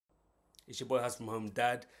It's your boy Hustle from Home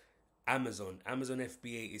Dad. Amazon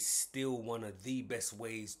FBA is still one of the best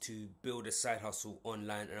ways to build a side hustle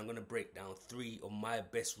online, and I'm going to break down 3 of my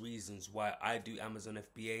best reasons why I do Amazon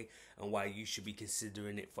FBA and why you should be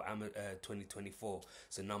considering it for 2024.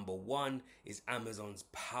 So number one is Amazon's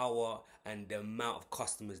power and the amount of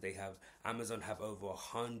customers they have. Amazon have over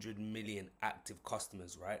 100 million active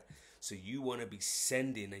customers, right? So you want to be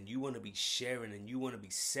sending and you want to be sharing and you want to be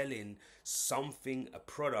selling something, a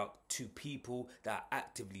product, to people that are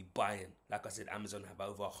actively buying. Like I said, Amazon have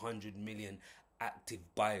over 100 million active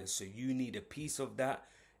buyers. So you need a piece of that.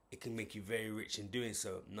 It can make you very rich in doing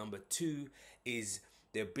so. Number two is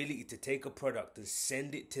the ability to take a product and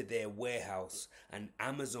send it to their warehouse, and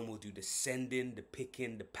Amazon will do the sending, the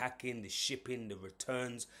picking, the packing, the shipping, the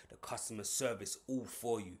returns, the customer service all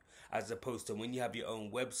for you. As opposed to when you have your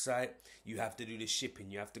own website, you have to do the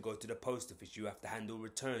shipping, you have to go to the post office, you have to handle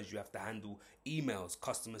returns, you have to handle emails,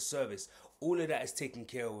 customer service. All of that is taken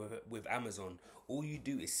care of with Amazon. All you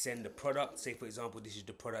do is send the product. Say for example, this is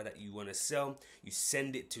the product that you want to sell. You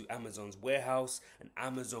send it to Amazon's warehouse and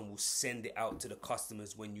Amazon will send it out to the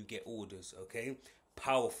customers when you get orders, okay?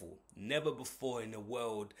 Powerful. Never before in the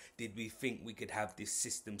world did we think we could have this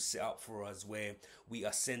system set up for us where we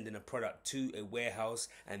are sending a product to a warehouse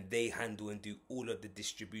and they handle and do all of the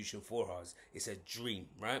distribution for us. It's a dream,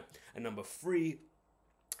 right? And number three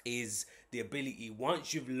is the ability,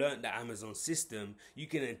 once you've learned the Amazon system, you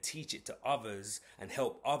can then teach it to others and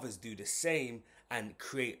help others do the same and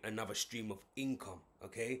create another stream of income,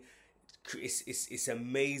 okay? It's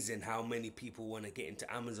amazing how many people want to get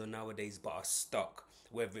into Amazon nowadays but are stuck,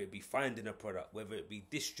 whether it be finding a product, whether it be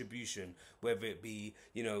distribution, whether it be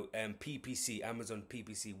PPC, Amazon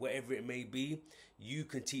PPC, whatever it may be. You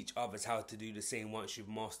can teach others how to do the same once you've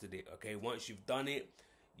mastered it, okay? Once you've done it,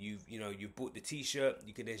 you've bought the t-shirt,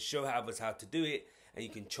 you can then show others how to do it, and you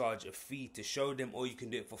can charge a fee to show them, or you can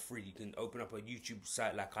do it for free. You can open up a YouTube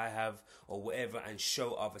site like I have or whatever and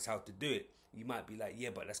show others how to do it. You might be like, yeah,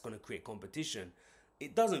 but that's going to create competition.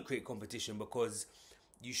 It doesn't create competition, because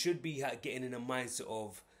you should be getting in a mindset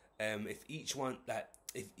of if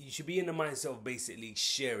you should be in the mindset of basically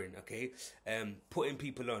sharing, okay? Putting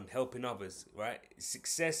people on, helping others, right?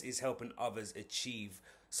 Success is helping others achieve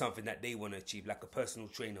something that they want to achieve, like a personal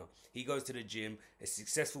trainer. He goes to the gym. A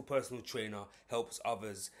successful personal trainer helps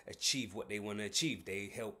others achieve what they want to achieve.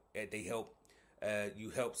 You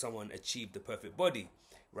help someone achieve the perfect body,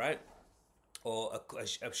 right? Or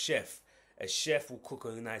a chef. A chef will cook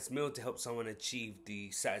a nice meal to help someone achieve the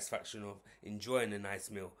satisfaction of enjoying a nice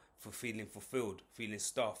meal, for feeling fulfilled, feeling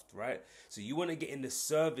stuffed, right? So you want to get in the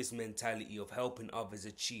service mentality of helping others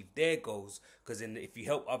achieve their goals, because then if you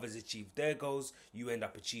help others achieve their goals, you end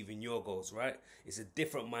up achieving your goals, right? It's a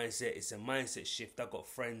different mindset. It's a mindset shift. I've got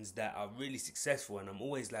friends that are really successful, and I'm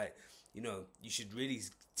always like, you should really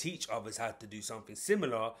teach others how to do something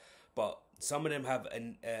similar, but some of them have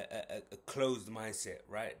a closed mindset,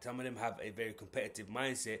 right? Some of them have a very competitive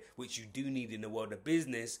mindset, which you do need in the world of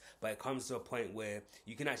business, but it comes to a point where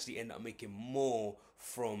you can actually end up making more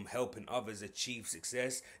from helping others achieve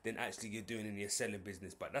success than actually you're doing in your selling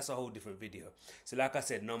business. But that's a whole different video. So like I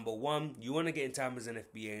said, number one, you want to get into Amazon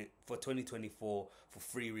FBA for 2024 for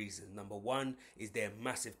 3 reasons. Number one is their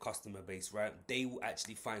massive customer base, right? They will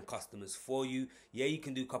actually find customers for you. Yeah, you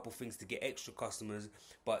can do a couple things to get extra customers,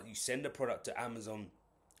 but you send a product to Amazon,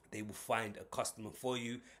 they will find a customer for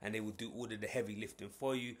you and they will do all of the heavy lifting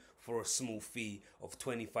for you for a small fee of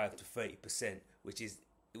 25 to 30%, which is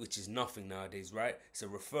nothing nowadays, right? It's a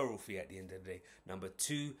referral fee at the end of the day. Number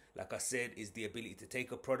two, like I said, is the ability to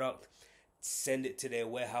take a product, send it to their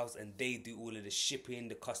warehouse, and they do all of the shipping,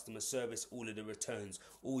 the customer service, all of the returns.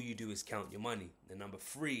 All you do is count your money. And number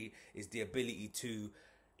three is the ability to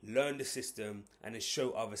learn the system and then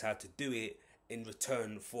show others how to do it in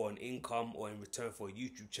return for an income, or in return for a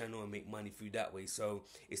YouTube channel, and make money through that way. So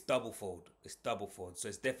it's double fold. So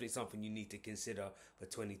it's definitely something you need to consider for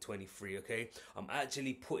 2023, okay? I'm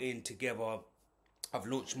actually putting together, I've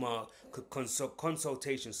launched my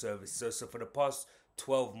consultation service. So for the past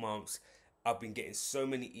 12 months, I've been getting so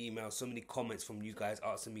many emails, so many comments from you guys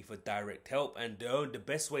asking me for direct help, and the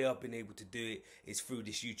best way I've been able to do it is through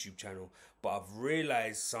this YouTube channel. But I've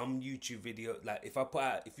realized some YouTube video, like if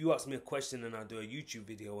you ask me a question and I do a YouTube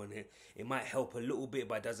video on it, it might help a little bit,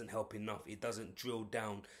 but it doesn't help enough. It doesn't drill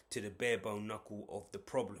down to the bare bone knuckle of the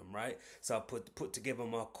problem, right? So I put together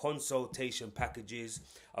my consultation packages.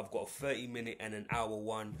 I've got a 30-minute and an hour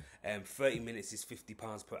one. 30 minutes is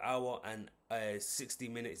 £50 per hour, and 60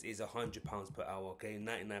 minutes is £100 per hour, okay?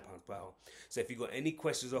 £99 per hour. So if you've got any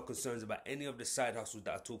questions or concerns about any of the side hustles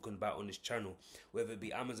that I'm talking about on this channel, whether it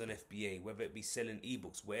be Amazon FBA, whether it be selling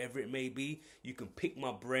ebooks, wherever it may be. You can pick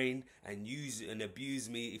my brain and use it and abuse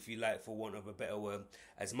me, if you like, for want of a better word,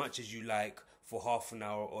 as much as you like, for half an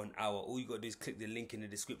hour or an hour. All you got to do is click the link in the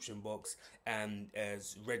description box and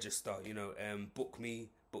register, book me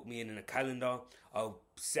in a calendar. I'll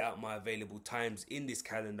set out my available times in this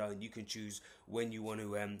calendar, and you can choose when you want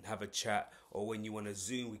to have a chat, or when you want to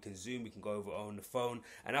Zoom. We can go over on the phone,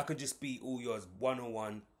 and I can just be all yours,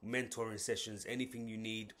 one-on-one mentoring sessions, anything you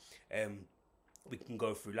need. We can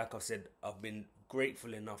go through. Like I said, I've been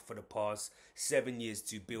grateful enough for the past 7 years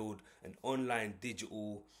to build an online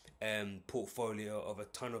digital portfolio of a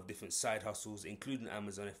ton of different side hustles, including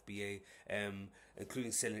Amazon FBA,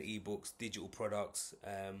 including selling ebooks, digital products,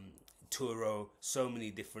 Turo, so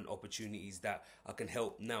many different opportunities that I can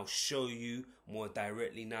help now show you more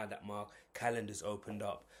directly now that my calendar's opened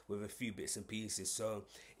up with a few bits and pieces. So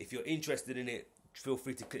if you're interested in it, feel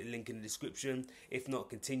free to click the link in the description. If not,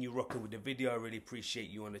 continue rocking with the video. I really appreciate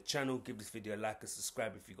you on the channel. Give this video a like and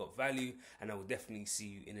subscribe if you got value, and I will definitely see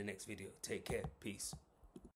you in the next video. Take care. Peace.